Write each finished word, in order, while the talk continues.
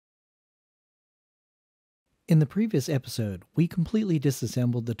In the previous episode, we completely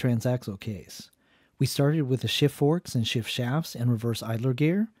disassembled the transaxle case. We started with the shift forks and shift shafts and reverse idler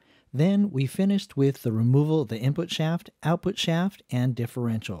gear. Then we finished with the removal of the input shaft, output shaft, and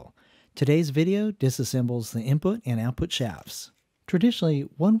differential. Today's video disassembles the input and output shafts. Traditionally,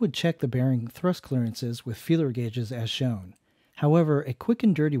 one would check the bearing thrust clearances with feeler gauges as shown. However, a quick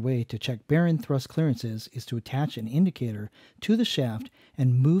and dirty way to check bearing thrust clearances is to attach an indicator to the shaft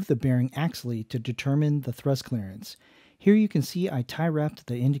and move the bearing axially to determine the thrust clearance. Here you can see I tie wrapped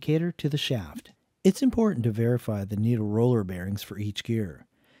the indicator to the shaft. It's important to verify the needle roller bearings for each gear.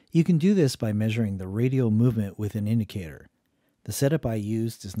 You can do this by measuring the radial movement with an indicator. The setup I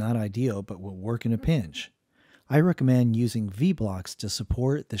used is not ideal but will work in a pinch. I recommend using V-blocks to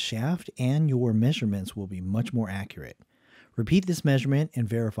support the shaft, and your measurements will be much more accurate. Repeat this measurement and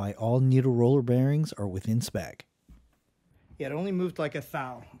verify all needle roller bearings are within spec. Yeah, it only moved like a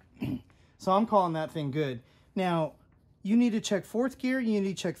thou. So I'm calling that thing good. Now, you need to check fourth gear, you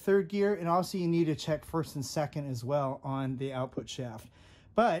need to check third gear, and also you need to check first and second as well on the output shaft.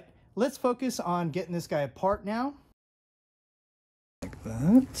 But let's focus on getting this guy apart now. Like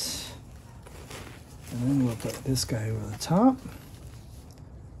that. And then we'll put this guy over the top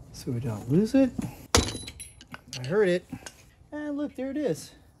so we don't lose it. I heard it. And look, there it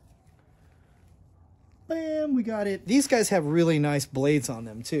is. Bam, we got it. These guys have really nice blades on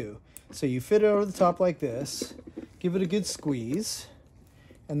them too. So you fit it over the top like this, give it a good squeeze,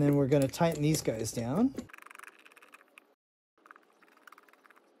 and then we're going to tighten these guys down.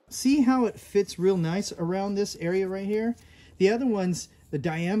 See how it fits real nice around this area right here? The other ones, the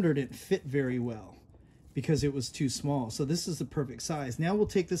diameter didn't fit very well because it was too small. So this is the perfect size. Now we'll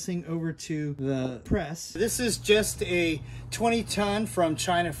take this thing over to the press. This is just a 20-ton from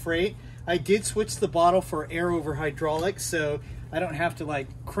China Freight. I did switch the bottle for air over hydraulics, so I don't have to like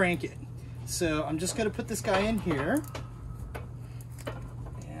crank it. So I'm just gonna put this guy in here.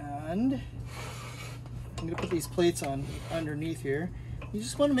 And I'm gonna put these plates on underneath here. You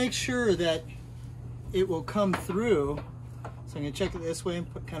just wanna make sure that it will come through. So I'm gonna check it this way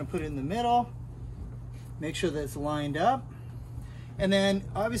and kind of put it in the middle. Make sure that it's lined up. And then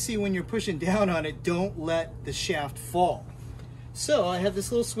obviously when you're pushing down on it, don't let the shaft fall. So I have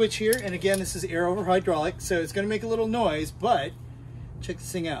this little switch here, and again, this is air over hydraulic, so it's gonna make a little noise, but check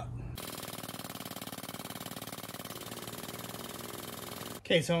this thing out.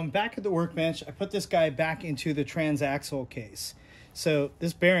 Okay, so I'm back at the workbench. I put this guy back into the transaxle case. So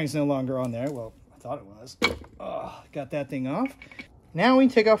this bearing's no longer on there. Well, I thought it was. Oh, got that thing off. Now we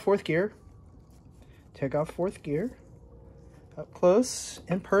can take off fourth gear. Take off fourth gear. Up close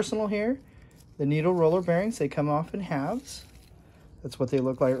and personal here. The needle roller bearings, they come off in halves. That's what they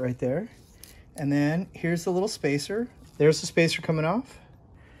look like right there. And then here's the little spacer. There's the spacer coming off.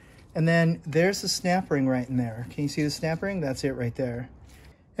 And then there's the snap ring right in there. Can you see the snap ring? That's it right there.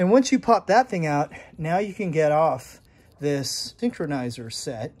 And once you pop that thing out, now you can get off this synchronizer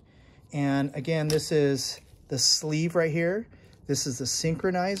set. And again, this is the sleeve right here. This is the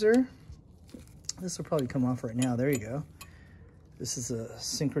synchronizer. This will probably come off right now. There you go. This is a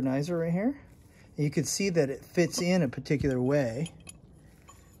synchronizer right here. And you can see that it fits in a particular way.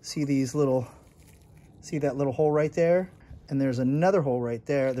 See these little, see that little hole right there? And there's another hole right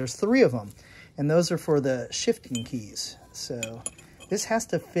there. There's 3 of them. And those are for the shifting keys. So this has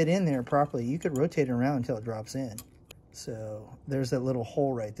to fit in there properly. You could rotate it around until it drops in. So there's that little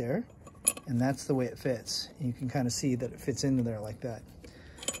hole right there. And that's the way it fits. And you can kind of see that it fits into there like that.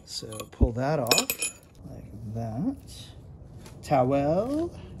 So pull that off like that.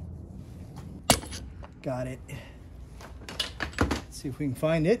 Towel. Got it. Let's see if we can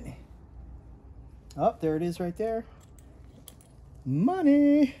find it. Oh, there it is right there.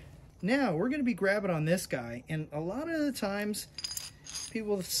 Money. Now we're going to be grabbing on this guy. And a lot of the times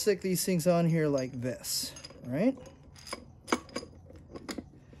people stick these things on here like this, right?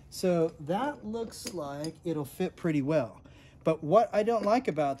 So that looks like it'll fit pretty well. But what I don't like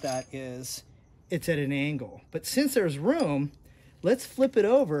about that is it's at an angle. But since there's room, let's flip it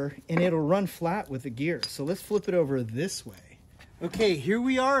over and it'll run flat with the gear. So let's flip it over this way. Okay, here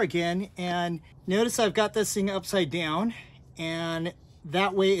we are again. And notice I've got this thing upside down, and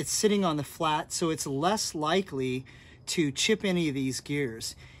that way it's sitting on the flat, so it's less likely to chip any of these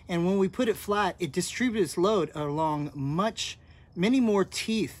gears. And when we put it flat, it distributes load along many more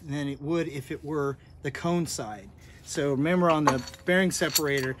teeth than it would if it were the cone side. So remember, on the bearing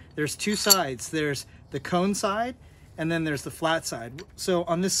separator, there's 2 sides. There's the cone side, and then there's the flat side. So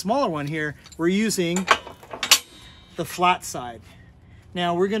on this smaller one here, we're using the flat side.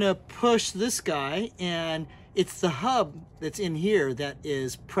 Now we're gonna push this guy, and it's the hub that's in here that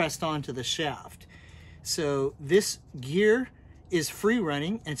is pressed onto the shaft. So this gear is free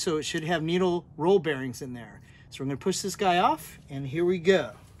running, and so it should have needle roll bearings in there. So we're going to push this guy off, and here we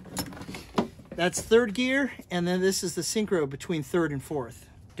go. That's third gear, and then this is the synchro between third and fourth.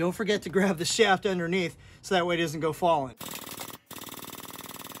 Don't forget to grab the shaft underneath so that way it doesn't go falling.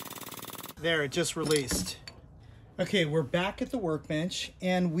 There, it just released. Okay, we're back at the workbench,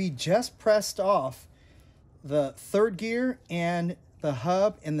 and we just pressed off the third gear and the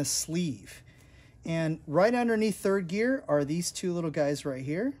hub and the sleeve. And right underneath third gear are these two little guys right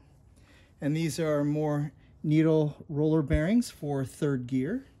here. And these are more needle roller bearings for third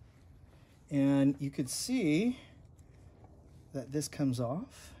gear. And you could see that this comes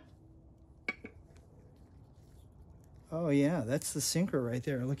off. Oh yeah, that's the synchro right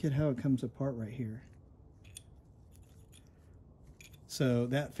there. Look at how it comes apart right here. So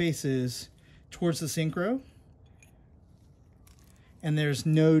that faces towards the synchro. And there's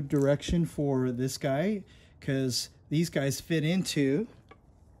no direction for this guy because these guys fit into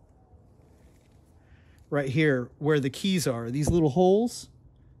right here where the keys are. These little holes,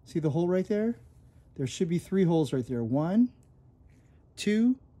 see the hole right there? There should be 3 holes right there. 1,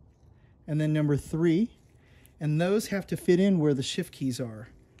 2, and then number 3. And those have to fit in where the shift keys are.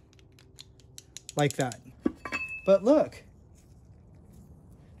 Like that. But look,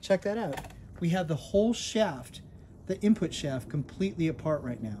 check that out. We have the whole shaft, the input shaft, completely apart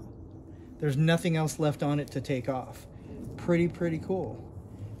right now. There's nothing else left on it to take off. Pretty cool.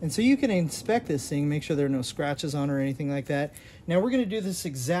 And so you can inspect this thing, make sure there are no scratches on it or anything like that. Now we're going to do this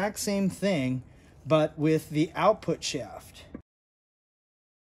exact same thing, but with the output shaft.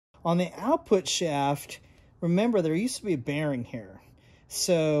 On the output shaft, remember there used to be a bearing here.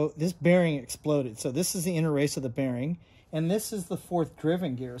 So this bearing exploded. So this is the inner race of the bearing. And this is the fourth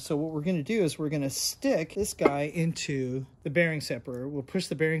driven gear. So what we're going to do is we're going to stick this guy into the bearing separator. We'll push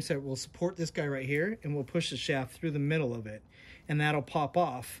the bearing separator. We'll support this guy right here, and we'll push the shaft through the middle of it. And that'll pop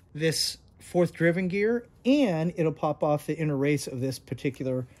off this fourth driven gear, and it'll pop off the inner race of this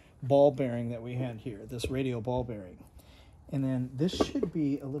particular ball bearing that we had here, this radial ball bearing. And then this should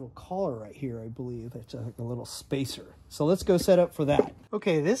be a little collar right here, I believe. It's like a little spacer. So let's go set up for that.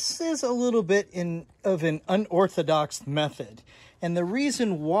 Okay, this is a little bit of an unorthodox method. And the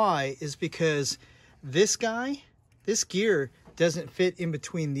reason why is because this guy, this gear doesn't fit in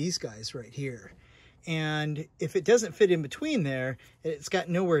between these guys right here. And if it doesn't fit in between there, it's got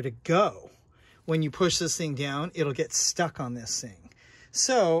nowhere to go. When you push this thing down, it'll get stuck on this thing.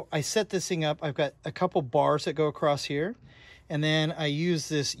 So I set this thing up. I've got a couple bars that go across here. And then I use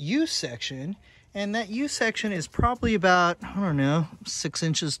this U section, and that U section is probably about, I don't know, 6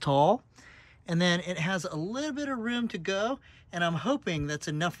 inches tall. And then it has a little bit of room to go, and I'm hoping that's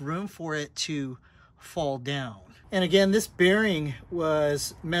enough room for it to fall down. And again, this bearing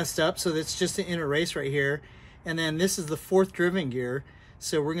was messed up, so that's just an inner race right here. And then this is the fourth driven gear.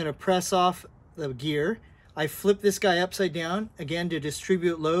 So we're gonna press off the gear. I flip this guy upside down, again, to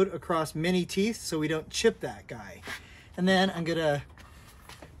distribute load across many teeth so we don't chip that guy. And then I'm gonna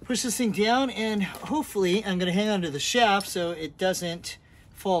push this thing down, and hopefully I'm gonna hang onto the shaft so it doesn't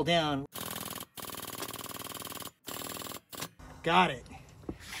fall down. Got it.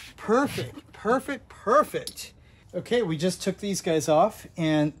 Perfect, perfect, perfect. Okay, we just took these guys off,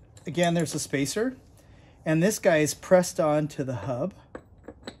 and again, there's a spacer. And this guy is pressed on to the hub,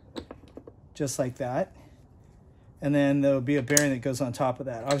 just like that. And then there'll be a bearing that goes on top of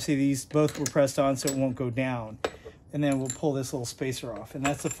that. Obviously, these both were pressed on so it won't go down. And then we'll pull this little spacer off, and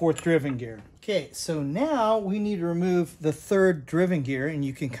that's the fourth driven gear. Okay, so now we need to remove the third driven gear, and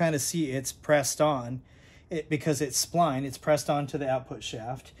you can kind of see it's pressed on because it's spline, it's pressed onto the output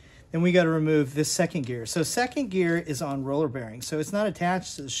shaft. Then we got to remove this second gear. So second gear is on roller bearing, so it's not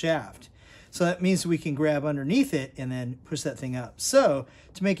attached to the shaft. So that means we can grab underneath it and then push that thing up. So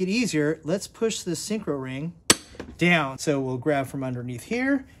to make it easier, let's push this synchro ring down. So we'll grab from underneath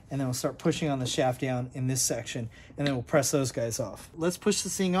here, and then we'll start pushing on the shaft down in this section, and then we'll press those guys off. Let's push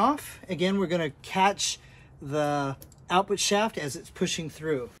this thing off. Again, we're gonna catch the output shaft as it's pushing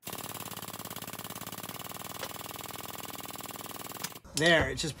through. There,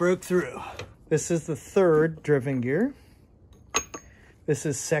 it just broke through. This is the third driven gear. This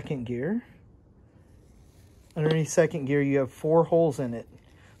is second gear. Underneath second gear, you have 4 holes in it.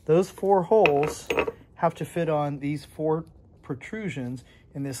 Those 4 holes have to fit on these 4 protrusions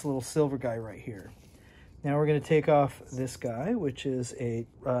in this little silver guy right here. Now we're going to take off this guy, which is a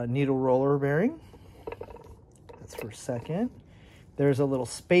needle roller bearing. That's for second. There's a little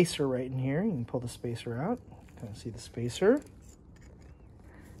spacer right in here. You can pull the spacer out. Kind of see the spacer.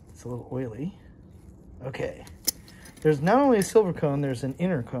 It's a little oily. Okay. There's not only a silver cone, there's an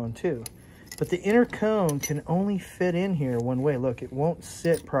inner cone too. But the inner cone can only fit in here one way. Look, it won't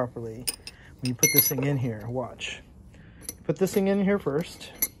sit properly when you put this thing in here. Watch. Put this thing in here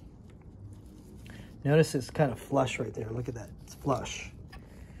first. Notice it's kind of flush right there. Look at that. It's flush.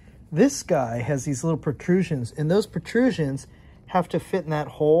 This guy has these little protrusions, and those protrusions have to fit in that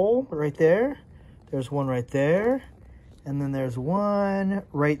hole right there. There's one right there, and then there's one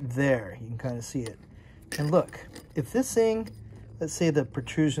right there. You can kind of see it. And look, if this thing, let's say the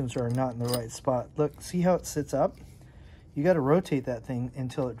protrusions are not in the right spot. Look, see how it sits up? You got to rotate that thing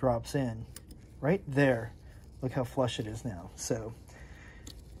until it drops in. Right there. Look how flush it is now. So,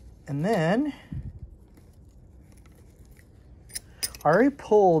 and then I already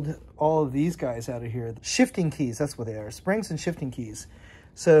pulled all of these guys out of here. Shifting keys, that's what they are. Springs and shifting keys.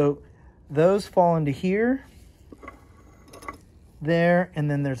 So those fall into here, there, and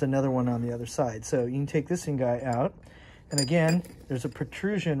then there's another one on the other side. So you can take this thing guy out. And again, there's a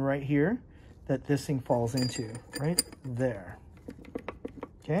protrusion right here that this thing falls into, right there.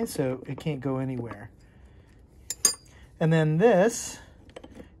 Okay, so it can't go anywhere. And then this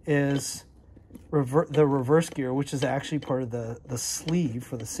is the reverse gear, which is actually part of the sleeve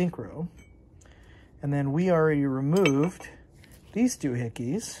for the synchro. And then we already removed these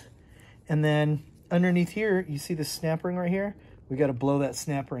doohickeys. And then underneath here, you see the snap ring right here? We got to blow that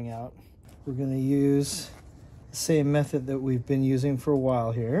snap ring out. We're going to use the same method that we've been using for a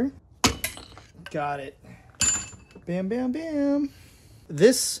while here. Got it. Bam, bam, bam.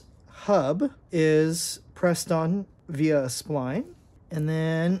 This hub is pressed on via a spline. And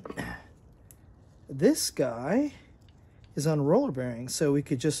then this guy is on roller bearings. So we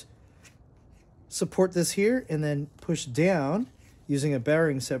could just support this here and then push down using a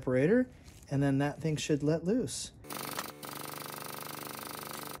bearing separator. And then that thing should let loose.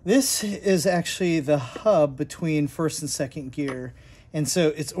 This is actually the hub between first and second gear. And so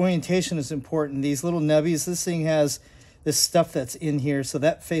its orientation is important. These little nubbies, this thing has this stuff that's in here, so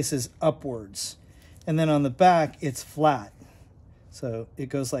that faces upwards. And then on the back, it's flat. So it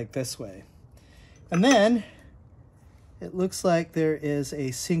goes like this way. And then it looks like there is a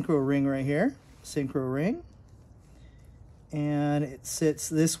synchro ring right here. Synchro ring. And it sits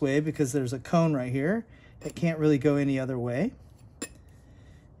this way because there's a cone right here. It can't really go any other way.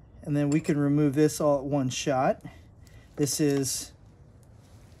 And then we can remove this all at one shot. This is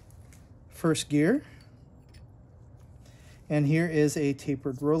first gear. And here is a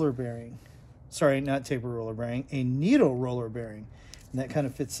tapered roller bearing. Sorry, not tapered roller bearing, a needle roller bearing. And that kind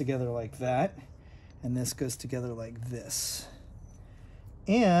of fits together like that. And this goes together like this.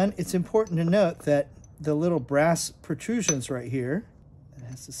 And it's important to note that the little brass protrusions right here, it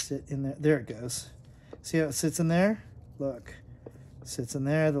has to sit in there. There it goes. See how it sits in there? Look, sits in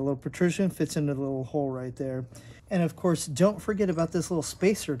there. The little protrusion fits into the little hole right there. And of course, don't forget about this little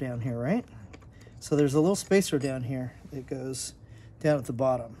spacer down here, right? So there's a little spacer down here that goes down at the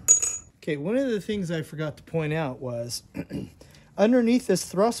bottom. Okay, one of the things I forgot to point out was underneath this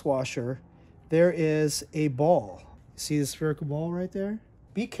thrust washer, there is a ball. See the spherical ball right there?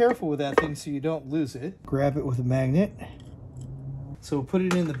 Be careful with that thing so you don't lose it. Grab it with a magnet. So we'll put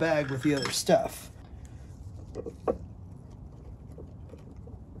it in the bag with the other stuff.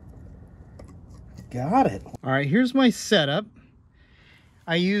 Got it. All right, here's my setup.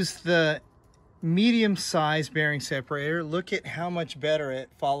 I used the medium-sized bearing separator. Look at how much better it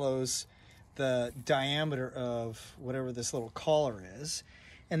follows the diameter of whatever this little collar is.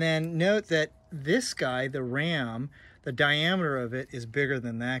 And then note that this guy, the ram, the diameter of it is bigger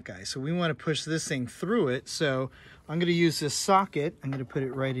than that guy. So we want to push this thing through it. So I'm going to use this socket. I'm going to put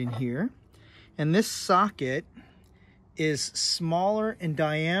it right in here. And this socket is smaller in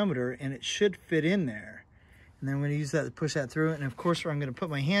diameter and it should fit in there. And then I'm going to use that to push that through. And of course, I'm going to put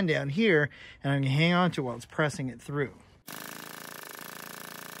my hand down here and I'm going to hang on to it while it's pressing it through.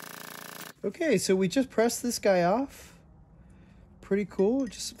 Okay, so we just pressed this guy off. Pretty cool.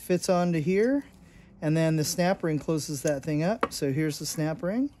 It just fits onto here. And then the snap ring closes that thing up. So here's the snap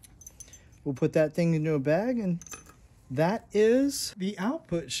ring. We'll put that thing into a bag and that is the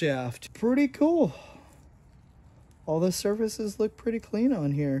output shaft. Pretty cool. All the surfaces look pretty clean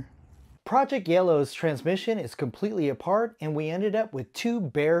on here. Project Yellow's transmission is completely apart and we ended up with two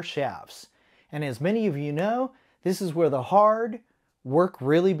bare shafts. And as many of you know, this is where the hard work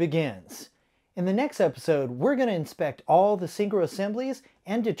really begins. In the next episode, we're going to inspect all the synchro assemblies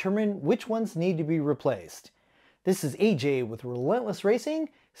and determine which ones need to be replaced. This is AJ with Relentless Racing.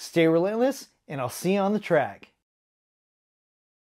 Stay relentless, and I'll see you on the track.